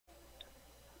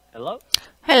Hello?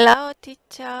 Hello,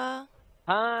 teacher.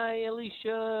 Hi,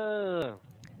 Alicia.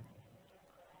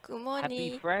 Good Happy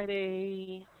morning.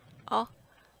 Friday. Oh,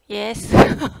 yes.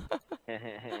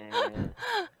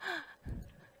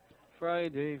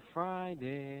 Friday,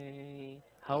 Friday.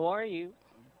 How are you?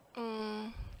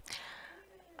 mm,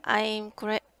 I'm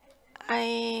great.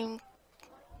 I'm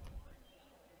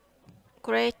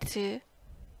great too.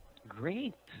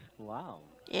 Great. Wow.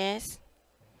 Yes,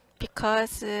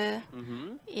 because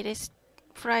Mm-hmm. it is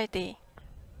Friday.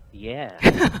 Yes.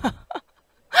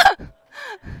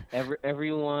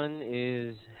 Everyone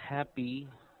is happy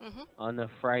Mhm. on a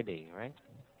Friday, right?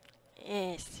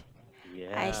 Yes,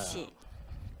 I Yeah. see.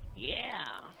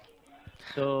 Yeah.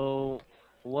 So,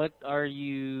 what are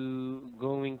you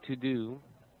going to do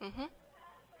Mhm.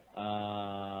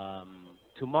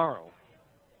 tomorrow?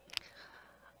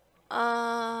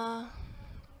 Uh,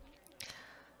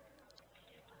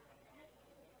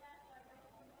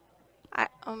 I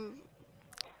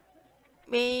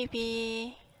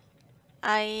maybe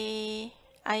I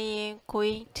I am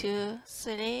going to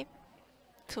sleep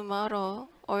tomorrow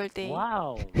all day.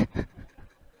 Wow.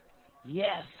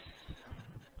 Yes.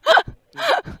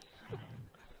 Yes.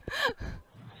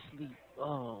 Sleep.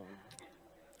 Oh.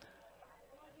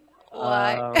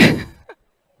 Why? Um.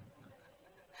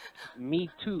 Me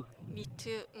too. Me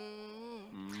too.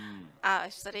 Mm.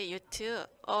 Sorry, you too.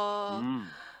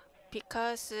 Mm.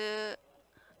 Because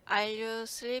are you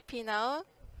sleepy now?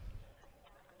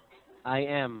 I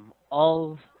am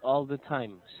all the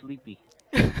time sleepy.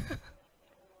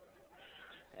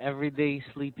 Every day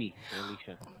sleepy,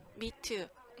 Alicia. Me too.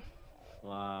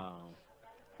 Wow.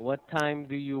 What time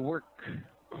do you work?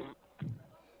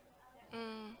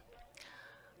 Mm,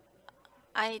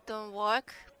 I don't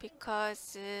work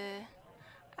because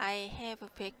I have a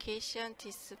vacation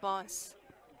this month.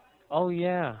 Oh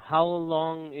yeah. How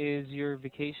long is your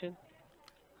vacation?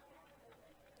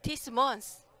 This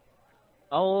month?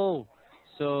 Oh,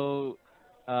 so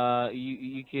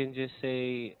you can just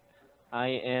say I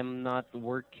am not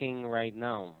working right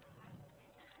now.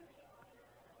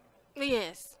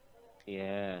 Yes.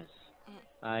 Yes. Mm,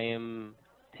 I am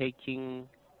taking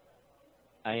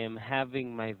I am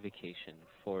having my vacation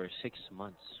for 6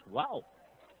 months. Wow,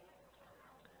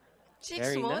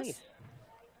 six very nice. months?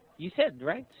 You said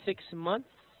right? 6 months?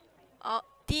 Uh,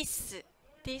 this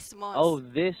this Oh, month.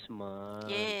 this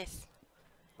month. Yes.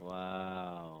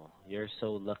 Wow, you're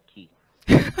so lucky.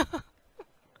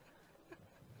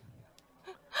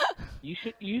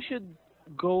 You should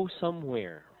go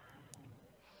somewhere.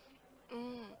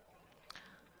 mm,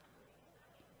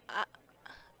 I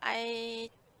I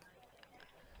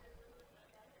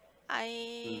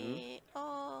Mhm.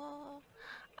 oh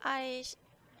I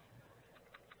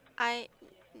I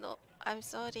no, I'm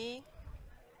sorry.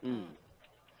 Mm, Mm.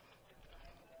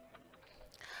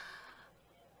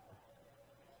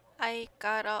 I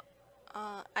got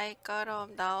up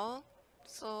now,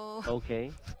 so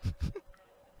Okay.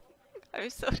 I'm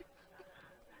sorry.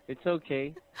 It's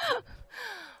okay.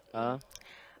 Mm. Uh,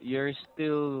 you're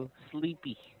still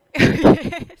sleepy.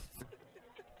 Yes.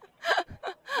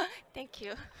 Thank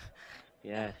you.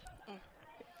 Yes. Mm.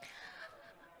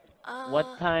 What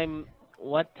Uh, time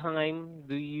what time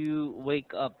do you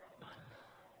wake up?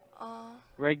 uh,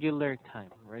 Regular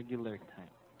time. Regular time.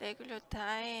 Regular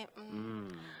time.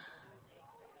 Mm.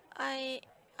 I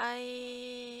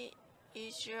I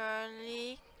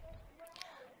usually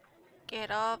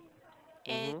get up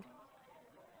at Mhm.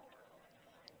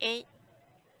 8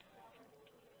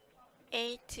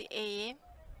 8 a.m.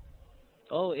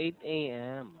 Oh, 8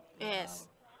 a.m. Yes. Wow.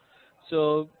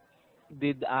 So,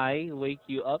 did I wake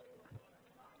you up?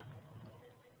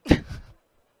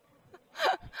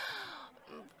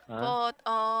 Huh? But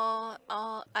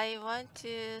I want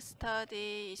to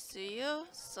study SU,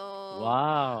 so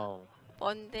Wow.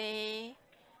 Monday,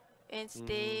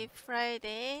 Mhm. Wednesday,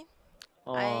 Friday,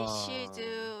 I should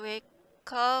Oh, wake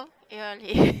up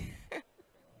early.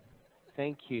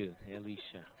 thank you,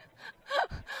 Alicia.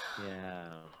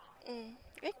 Yeah.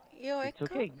 You It's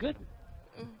wake up? okay. Good.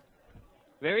 Mm,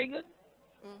 Very good.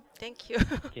 Thank you.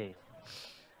 Okay.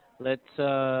 Let's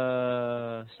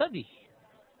study.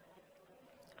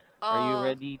 Are you uh,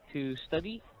 ready to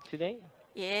study today?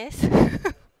 yes.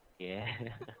 Yeah.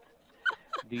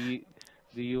 do you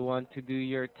do you want to do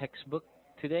your textbook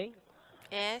today?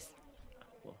 Yes.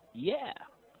 Well, yeah.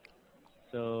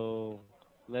 So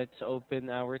let's open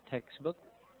our textbook,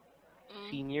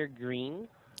 Mm, Senior Green.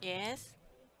 yes.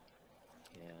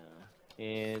 Yeah.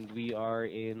 And we are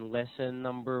in lesson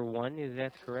number 1, is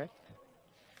that correct?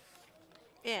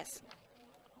 Yes.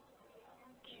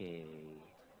 Okay.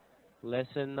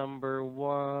 Lesson number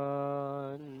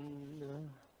 1.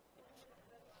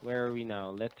 are we now?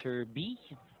 Letter B,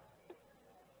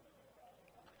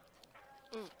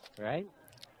 Mm, right?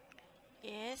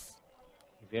 yes.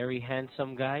 Very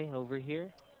handsome guy over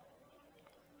here.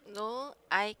 No,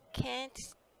 I can't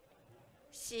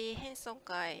see handsome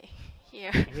guy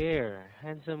here. Here,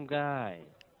 handsome guy.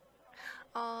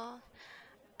 uh,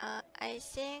 I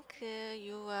think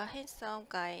you are handsome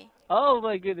guy. Oh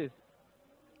my goodness.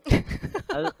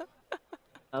 I'll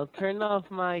I'll turn off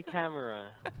my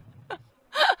camera.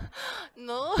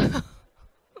 No.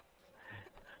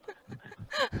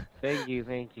 Thank you,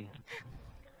 thank you.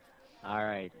 All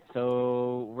right.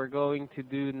 So we're going to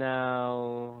do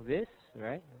now this,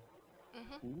 right?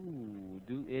 Mhm. Ooh,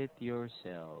 do it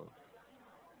yourself.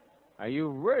 Are you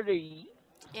ready?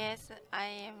 Yes, I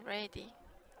am ready.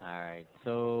 All right.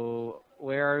 So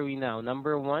where are we now?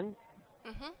 Number one?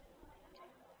 Mhm.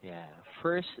 Yeah.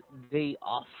 First day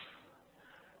off.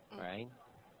 Mm. Right.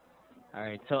 All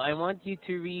right. So I want you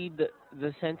to read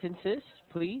the sentences,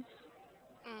 please.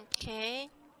 Okay.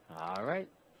 All right.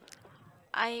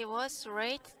 I was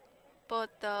late, but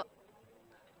the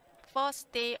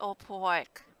first day of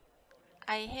work.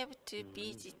 I have to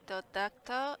visit Mm-hmm. the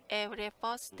doctor every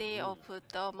first day Mm-hmm. of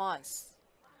the month.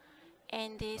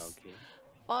 And this Okay.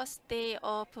 first day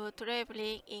of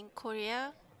traveling in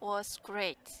Korea was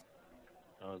great.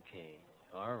 Okay.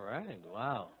 All right.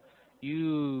 Wow.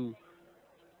 You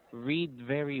read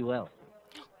very well.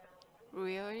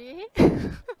 Really?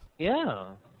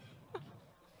 Yeah.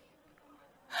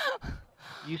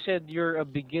 You said you're a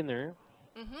beginner,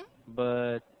 Mm-hmm.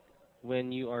 but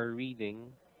when you are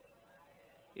reading,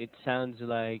 it sounds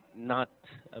like not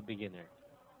a beginner.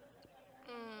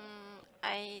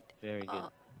 I Very good.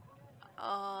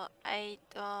 uh, I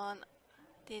don't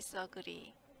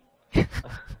disagree.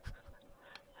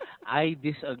 I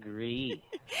disagree.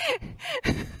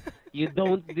 You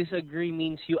don't disagree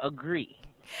means you agree.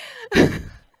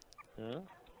 Huh?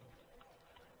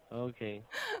 Okay.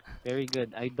 Very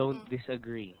good. I don't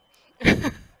disagree.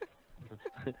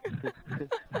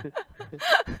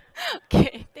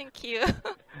 Okay, thank you.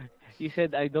 You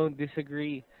said I don't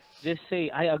disagree. Just say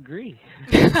I agree.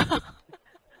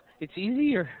 It's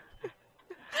easier.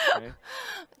 Right?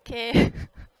 Okay.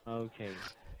 Okay.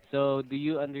 So, do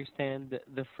you understand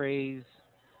the phrase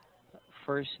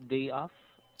first day off?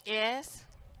 Yes.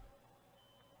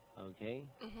 Okay.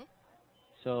 Mhm.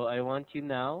 So, I want you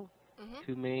now Mhm.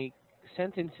 to make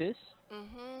sentences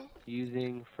Mhm.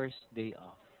 using first day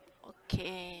off.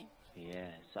 Okay.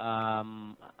 Yes.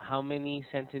 How many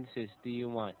sentences do you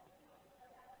want?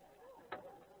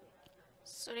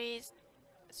 Three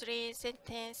three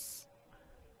sentence.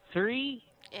 Three?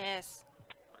 Yes.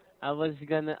 I was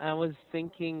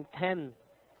thinking 10.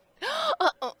 uh,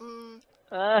 uh, um,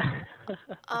 Uh,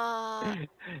 uh,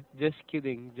 just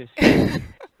kidding, just kidding.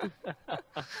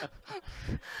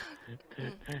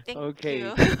 thank Okay,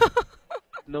 you.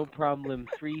 no problem.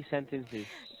 Three sentences.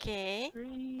 Okay.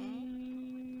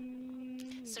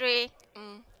 Mm, Three. three.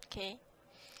 Okay.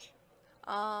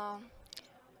 Um,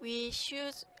 we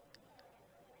should.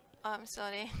 I'm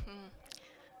sorry.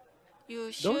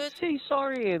 You Don't should. say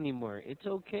sorry anymore. It's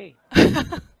okay.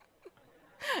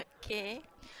 Okay.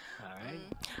 All right.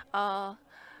 Mm, uh,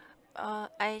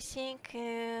 I think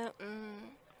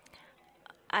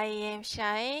I am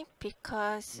shy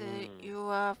because Mm. you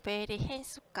are very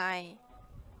handsome guy.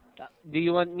 Do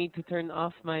you want me to turn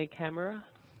off my camera?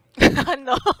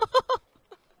 No.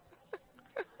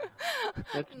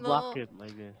 Let's block No. it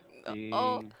like this. Oh,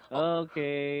 Ding. oh,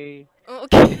 Okay.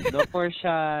 okay. No more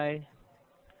shy.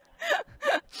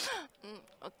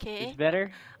 It's Okay.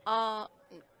 better? Uh,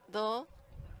 no.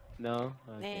 No?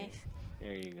 Okay. Yes.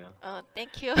 There you go.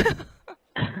 Thank you.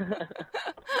 mm.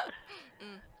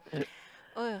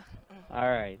 Oh, All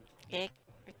right. okay.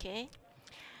 Okay.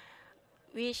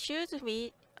 We should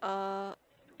meet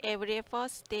every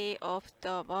first day of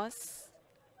the month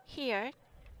here.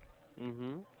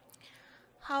 Mm-hmm.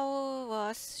 How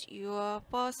was your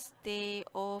first day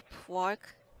of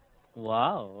work?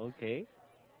 Wow, okay.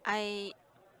 I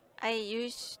I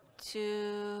used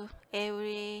to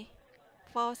every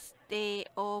first day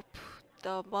of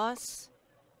the month.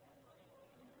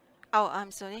 Oh,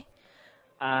 I'm sorry.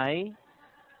 I,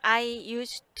 I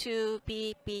used to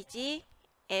be busy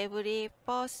every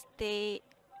first day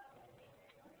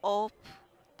of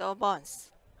the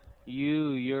month.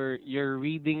 you're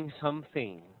reading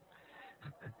something.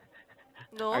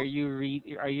 No,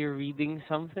 Are you reading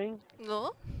something?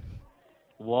 no.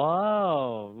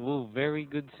 Wow. Ooh, very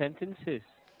good sentences.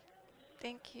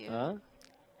 Thank you. Huh?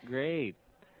 Great.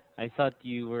 I thought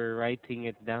you were writing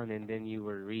it down and then you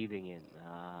were reading it.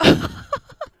 Ah.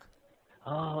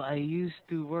 Oh, I used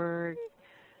to work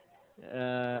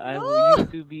I No, used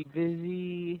to be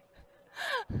busy.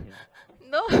 Yeah.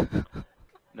 no.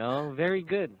 No, very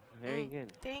good. Very Mm,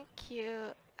 good. thank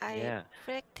you. I Yeah.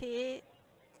 practiced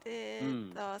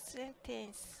Mm. the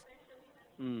sentence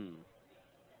Mm.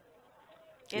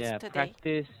 Yeah, yesterday.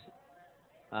 practice.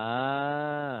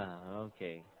 Ah,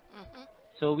 okay. Mm-hmm.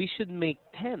 So we should make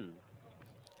 10.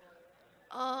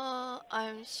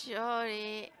 I'm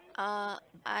sorry.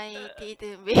 I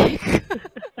didn't make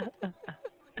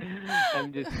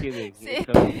I'm just kidding. It's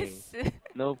okay. sentence.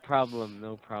 No problem,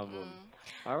 no problem. Mm,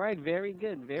 All right, very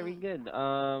good, very mm, good.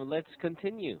 Let's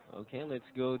continue. Okay, let's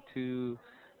go to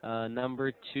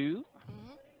number 2.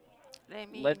 mm. Let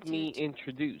me Let me introduce.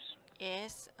 introduce.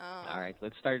 Yes. All right,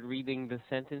 let's start reading the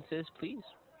sentences, please.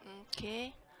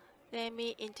 Okay. Let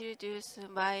me introduce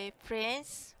my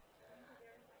friends.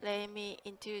 Let me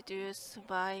introduce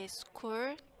my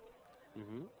school.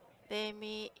 Mm-hmm. Let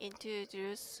me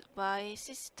introduce my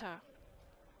sister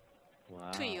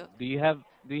to Wow. you. Do you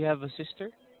have a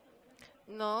sister?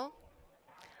 No,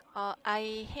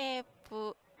 I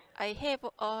have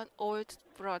an old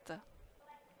brother.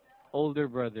 Older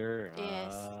brother.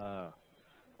 Yes.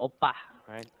 Oppa,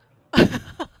 right?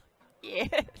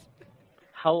 Yes.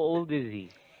 How old is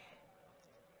he?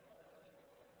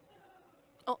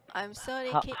 Oh, I'm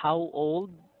sorry. How how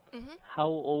old Mm-hmm. how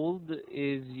old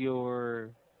is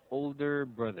your older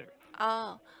brother?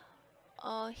 Uh,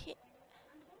 uh, he,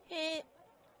 he,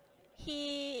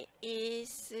 he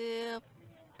is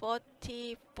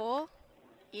 44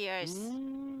 years.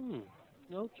 Mm,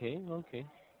 okay, okay.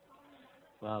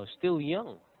 Wow, still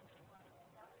young.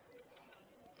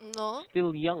 No?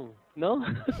 Still young. No?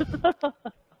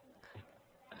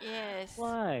 Yes.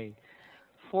 Why?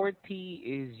 40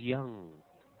 is young.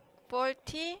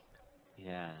 40?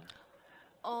 Yeah.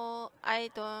 Oh, I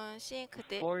don't think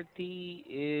that. 40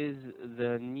 is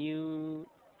the new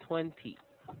 20.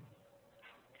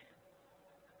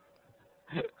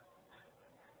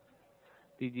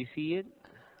 Did you see it?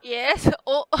 Yes.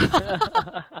 Oh.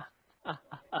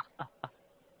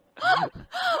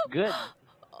 Good.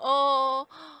 Oh.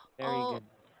 Very Oh. good.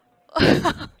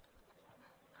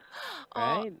 Oh.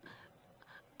 Right?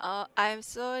 I'm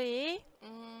sorry.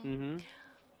 Mm-hmm.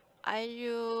 Are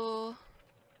you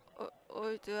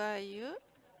old are you?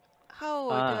 How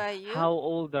old are you? How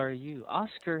old are you?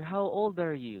 Oscar, how old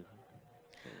are you?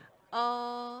 Okay.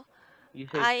 Uh, You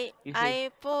say, I you say,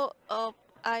 I bought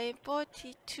I'm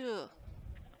 42.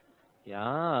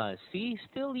 yeah, see,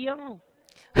 still young.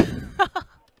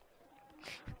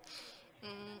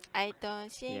 I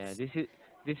don't think. Yeah,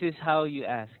 this is how you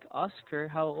ask. Oscar,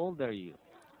 how old are you?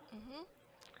 Mm-hmm,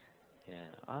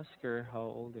 Yeah, Oscar, how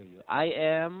old are you? I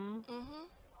am mm-hmm.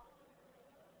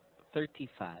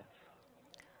 35.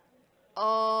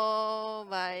 Oh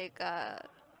my God.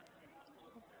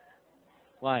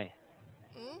 Why?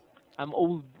 Mm? I'm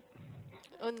old.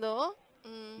 Oh no.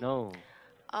 Mm. No.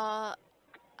 Uh,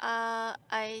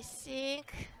 I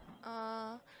think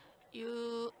uh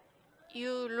you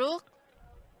you look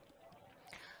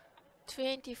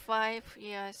 25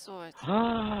 years old.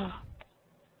 Ah,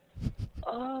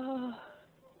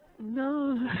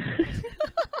 no.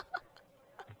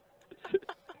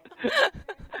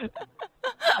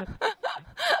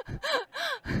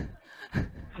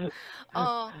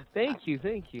 Oh, Thank you,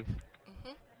 thank you.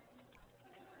 mhm,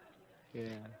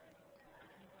 Yeah.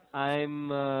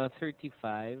 I'm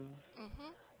 35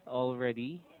 mhm.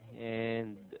 already,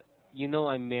 and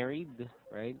I'm married,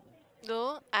 right?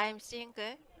 No, I'm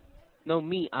single. No,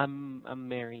 me, I'm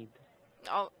married.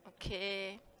 Oh,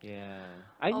 okay. Yeah.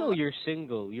 I know Oh, you're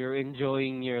single. You're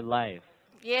enjoying your life.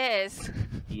 yes.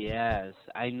 Yes,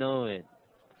 I know it.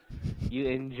 You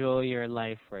enjoy your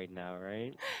life right now,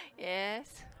 right?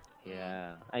 Yes. Mm.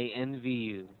 Yeah. I envy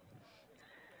you.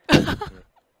 Yeah.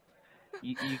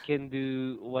 You can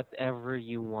do whatever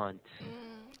you want.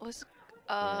 Was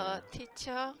Yeah.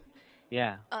 teacher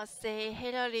Yeah. say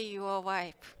hello to your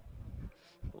wife.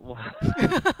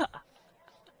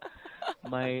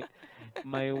 my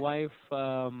my wife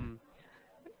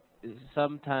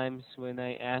sometimes when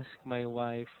I ask my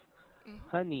wife, Mhm,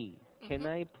 "Honey, can mhm,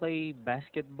 I play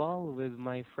basketball with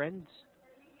my friends?"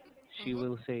 She mhm.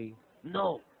 will say,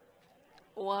 "No,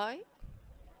 Why?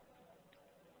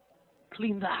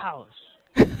 clean the house,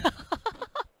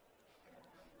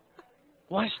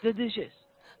 wash the dishes."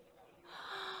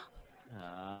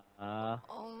 Uh,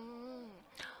 Um.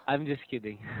 I'm just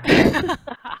kidding.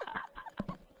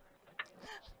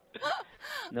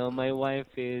 No, my wife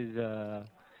is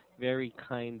very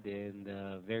kind and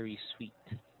very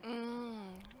sweet.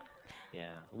 mm,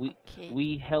 Yeah, we okay.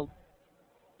 we help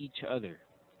each other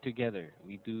together.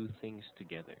 We do things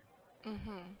together.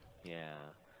 Mhm. Yeah.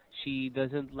 She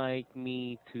doesn't like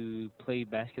me to play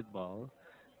basketball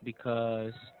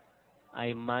because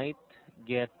I might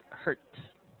get hurt.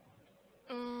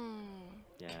 Mm.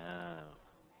 Yeah.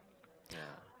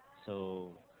 Yeah.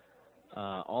 So,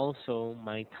 also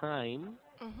my time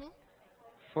Mm-hmm.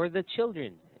 for the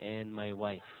children and my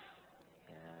wife.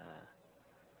 Yeah.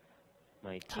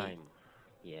 My Okay. time.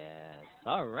 Yes.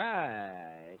 All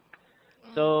right.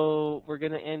 Mm. So, we're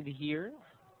going to end here.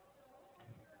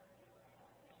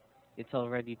 It's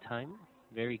already time.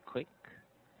 Very quick,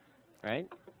 right?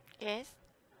 Yes.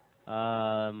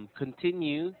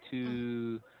 Continue Mm.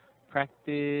 to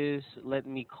practice. Let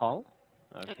me call.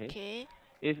 Okay. Okay.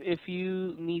 If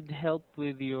you need help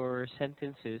with your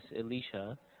sentences,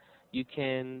 Alicia, you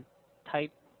can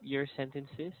type your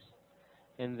sentences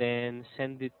and then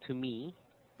send it to me.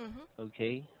 Mm-hmm.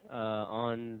 Okay.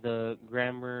 On the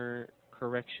grammar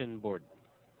correction board.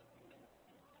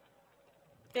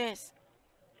 Yes.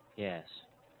 Yes.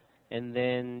 And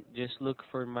then just look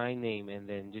for my name and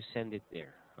then just send it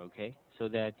there. Okay. So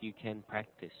that you can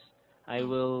practice. I Mm.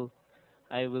 will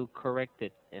I will correct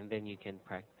it and then you can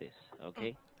practice. Mm.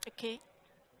 Okay? Okay.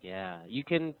 Yeah. You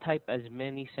can type as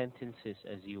many sentences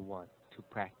as you want to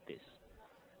practice.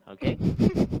 Okay?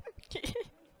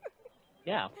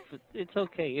 Yeah. It's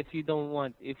okay if you don't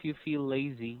want. If you feel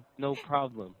lazy, no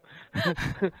problem.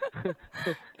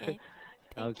 Okay.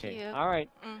 Thank Okay. you. All right.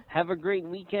 Mm. Have a great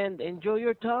weekend. Enjoy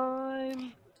your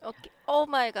time. Okay. Oh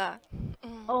my God.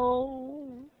 Mm.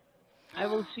 Oh, I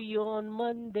will see you on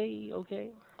Monday.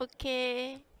 Okay?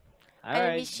 Okay. All I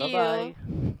right. miss Bye you. bye.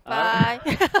 Bye.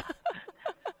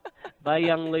 Bye,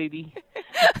 young lady.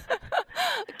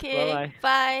 Bye Okay. bye.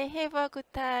 Bye. Have a good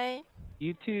time.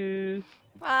 You too.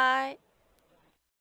 Bye.